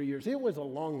 2 or 3 years. It was a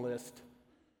long list.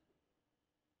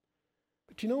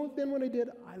 But you know then what I did?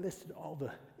 I listed all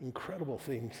the incredible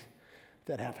things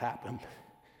that have happened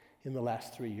in the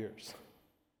last 3 years.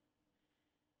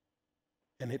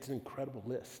 And it's an incredible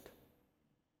list.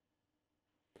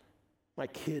 My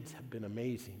kids have been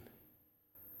amazing.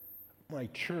 My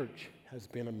church has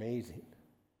been amazing.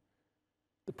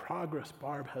 The progress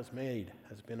Barb has made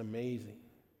has been amazing.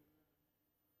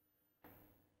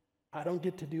 I don't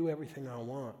get to do everything I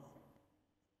want,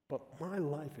 but my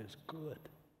life is good.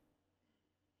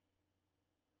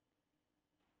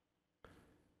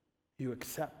 You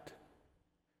accept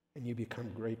and you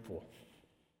become grateful.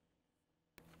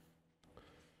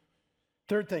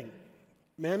 Third thing,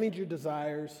 manage your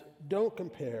desires. Don't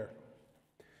compare.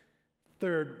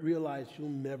 Third, realize you'll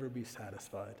never be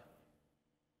satisfied.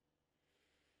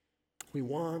 We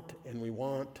want and we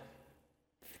want.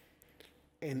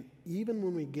 And even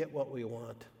when we get what we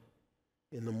want,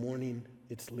 in the morning,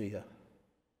 it's Leah.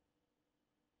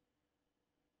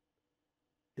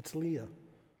 It's Leah.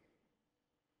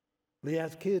 Leah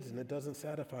has kids and it doesn't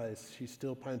satisfy. She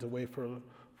still finds a way for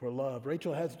love.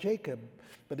 Rachel has Jacob,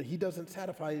 but he doesn't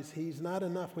satisfy. He's not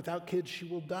enough. Without kids, she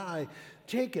will die.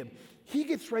 Jacob, he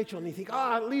gets Rachel and you think,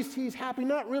 at least he's happy.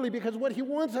 Not really, because what he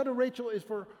wants out of Rachel is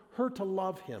for her to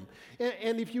love him.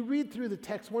 And if you read through the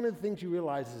text, one of the things you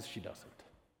realize is she doesn't.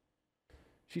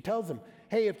 She tells him,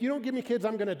 hey, if you don't give me kids,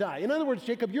 I'm going to die. In other words,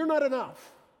 Jacob, you're not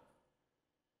enough.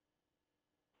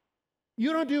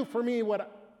 You don't do for me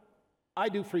what I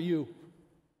do for you.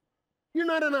 You're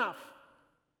not enough.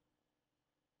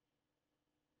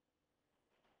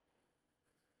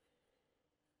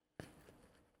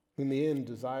 In the end,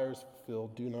 desires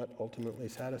fulfilled do not ultimately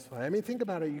satisfy. I mean, think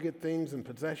about it. You get things and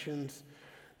possessions.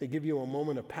 They give you a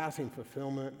moment of passing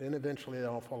fulfillment, and eventually they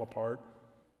all fall apart.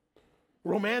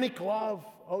 Romantic love.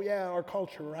 Oh, yeah, our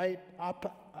culture, right?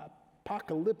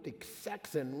 Apocalyptic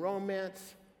sex and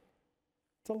romance.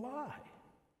 It's a lie.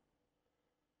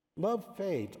 Love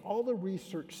fades. All the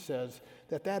research says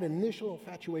that initial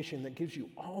infatuation that gives you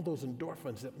all those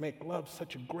endorphins that make love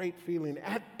such a great feeling,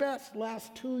 at best lasts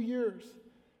 2 years.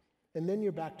 And then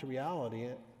you're back to reality,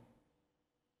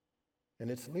 and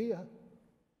it's Leah.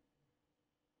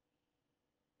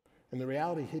 And the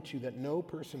reality hits you that no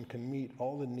person can meet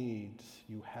all the needs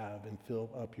you have and fill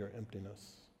up your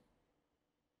emptiness.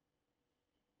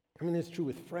 I mean, it's true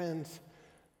with friends.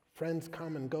 Friends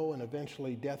come and go, and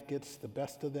eventually death gets the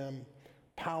best of them.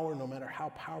 Power, no matter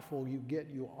how powerful you get,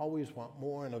 you always want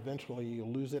more, and eventually you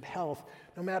lose it. Health,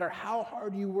 no matter how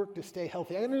hard you work to stay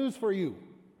healthy. I got news for you.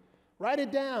 Write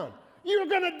it down. You're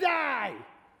going to die.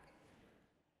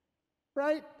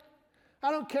 Right?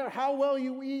 I don't care how well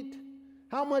you eat,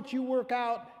 how much you work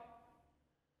out.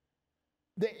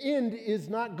 The end is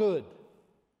not good.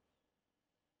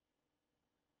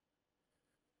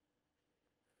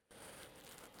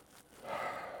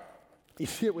 You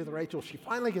see it with Rachel. She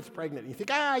finally gets pregnant. You think,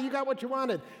 you got what you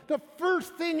wanted. The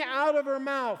first thing out of her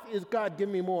mouth is, God, give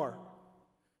me more.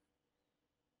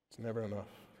 It's never enough.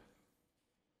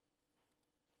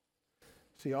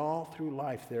 See, all through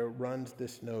life there runs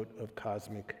this note of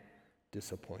cosmic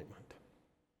disappointment.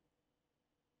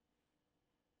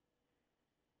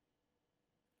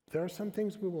 There are some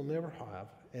things we will never have,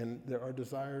 and there are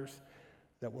desires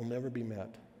that will never be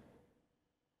met.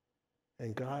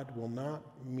 And God will not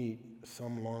meet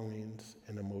some longings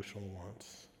and emotional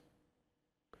wants.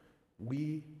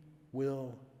 We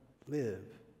will live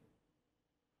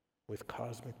with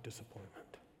cosmic disappointment.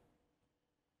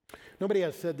 Nobody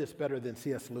has said this better than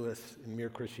C.S. Lewis in Mere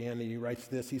Christianity. He writes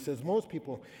this. He says, most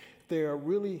people,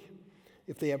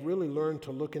 if they have really learned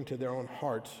to look into their own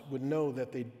hearts, would know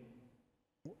that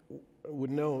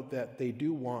they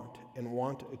do want and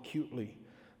want acutely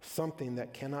something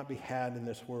that cannot be had in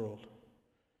this world.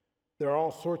 There are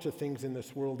all sorts of things in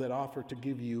this world that offer to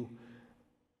give you,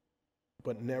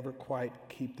 but never quite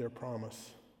keep their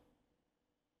promise.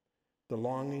 The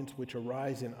longings which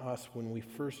arise in us when we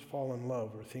first fall in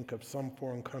love or think of some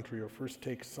foreign country or first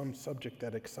take some subject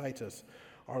that excites us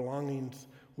are longings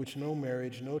which no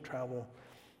marriage, no travel,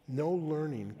 no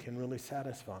learning can really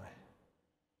satisfy.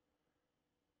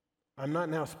 I'm not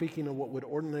now speaking of what would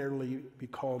ordinarily be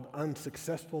called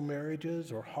unsuccessful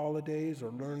marriages or holidays or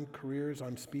learned careers.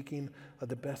 I'm speaking of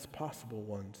the best possible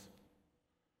ones.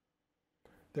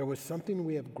 There was something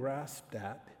we have grasped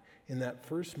at in that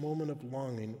first moment of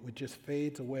longing which just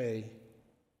fades away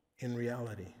in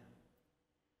reality.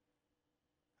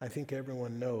 I think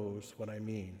everyone knows what I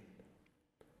mean.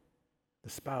 The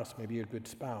spouse may be a good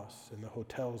spouse, and the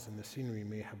hotels and the scenery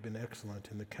may have been excellent,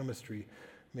 and the chemistry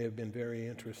may have been very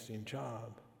interesting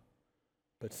job,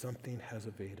 but something has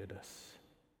evaded us.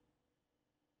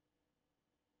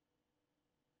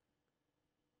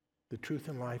 The truth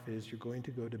in life is you're going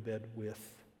to go to bed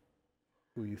with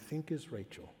who you think is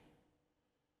Rachel,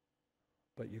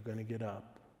 but you're going to get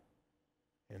up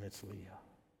and it's Leah.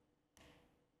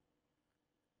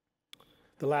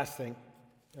 The last thing,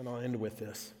 and I'll end with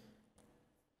this.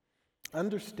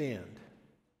 Understand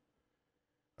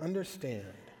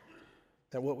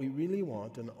that what we really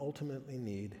want and ultimately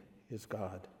need is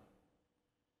God.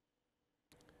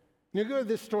 You go to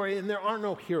this story, and there are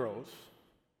no heroes.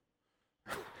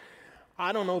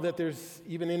 I don't know that there's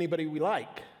even anybody we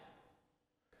like.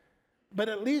 But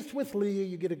at least with Leah,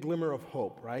 you get a glimmer of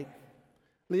hope, right?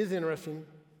 Leah's interesting.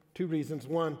 2 reasons.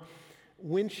 One,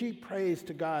 when she prays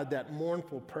to God that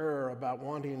mournful prayer about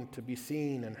wanting to be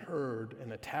seen and heard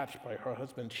and attached by her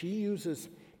husband, she uses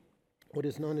what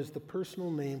is known as the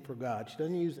personal name for God. She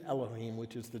doesn't use Elohim,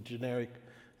 which is the generic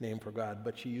name for God,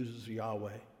 but she uses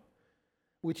Yahweh,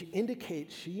 which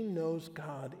indicates she knows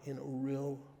God in a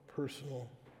real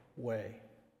personal way.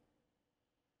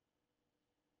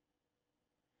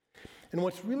 And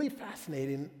what's really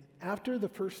fascinating, after the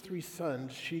first 3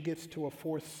 sons, she gets to a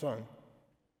 4th son.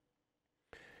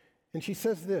 And she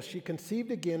says this, she conceived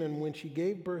again, and when she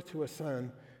gave birth to a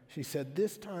son, she said,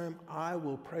 "This time I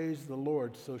will praise the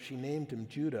Lord." So she named him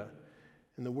Judah.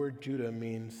 And the word Judah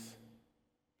means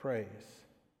praise.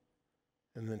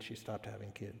 And then she stopped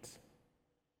having kids.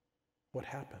 What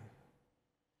happened?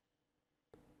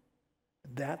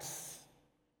 That's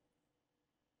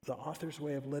the author's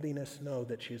way of letting us know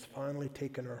that she has finally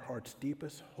taken her heart's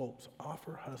deepest hopes off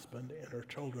her husband and her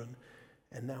children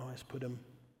and now has put them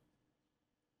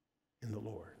in the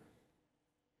Lord.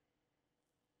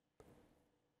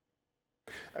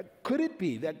 Could it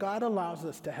be that God allows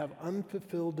us to have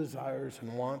unfulfilled desires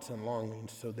and wants and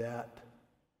longings so that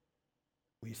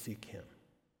we seek Him?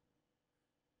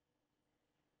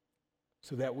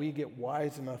 So that we get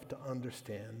wise enough to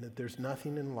understand that there's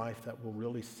nothing in life that will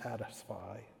really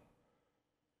satisfy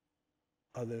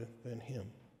other than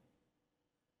Him.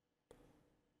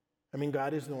 I mean,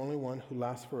 God is the only one who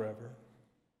lasts forever.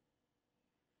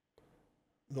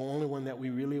 The only one that we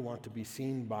really want to be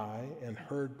seen by and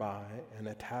heard by and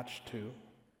attached to.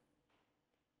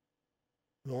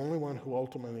 The only one who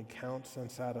ultimately counts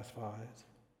and satisfies.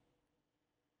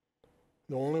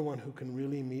 The only one who can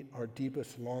really meet our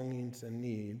deepest longings and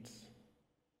needs.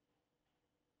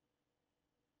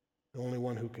 The only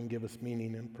one who can give us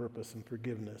meaning and purpose and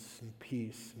forgiveness and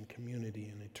peace and community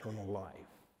and eternal life.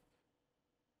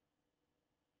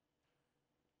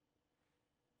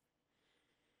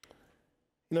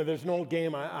 You know, there's an old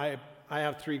game. I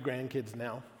have 3 grandkids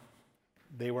now.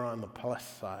 They were on the plus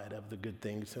side of the good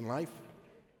things in life.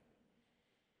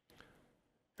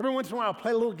 Every once in a while, I'll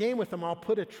play a little game with them. I'll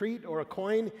put a treat or a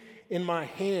coin in my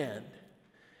hand.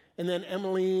 And then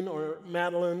Emmeline or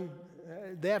Madeline,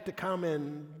 they have to come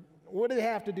and what they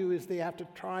have to do is they have to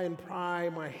try and pry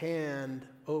my hand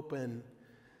open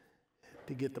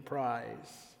to get the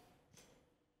prize.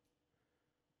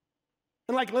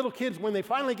 And like little kids, when they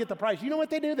finally get the prize, you know what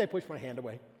they do? They push my hand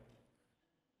away.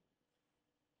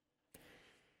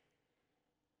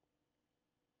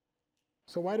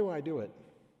 So why do I do it?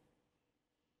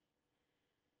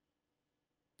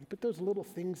 I put those little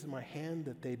things in my hand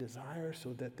that they desire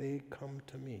so that they come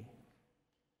to me.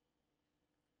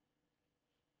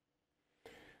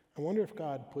 I wonder if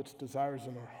God puts desires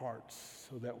in our hearts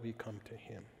so that we come to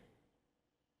Him.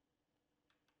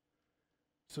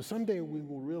 So someday we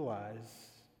will realize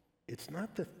it's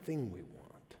not the thing we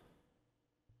want.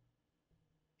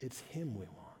 It's Him we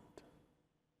want.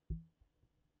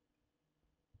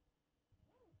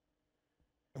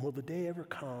 And will the day ever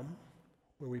come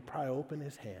where we pry open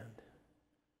His hand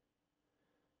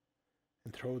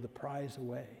and throw the prize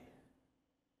away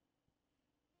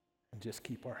and just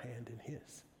keep our hand in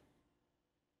his.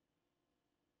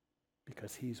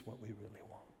 Because he's what we really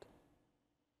want.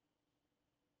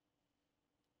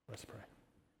 Let's pray.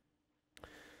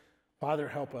 Father,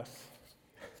 help us.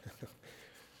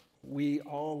 We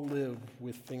all live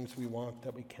with things we want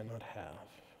that we cannot have.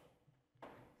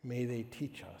 May they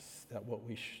teach us that what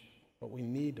we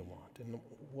need to want and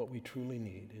what we truly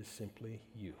need is simply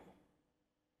you.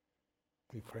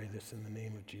 We pray this in the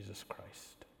name of Jesus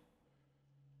Christ,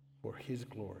 for his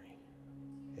glory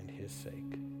and his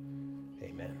sake.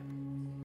 Amen.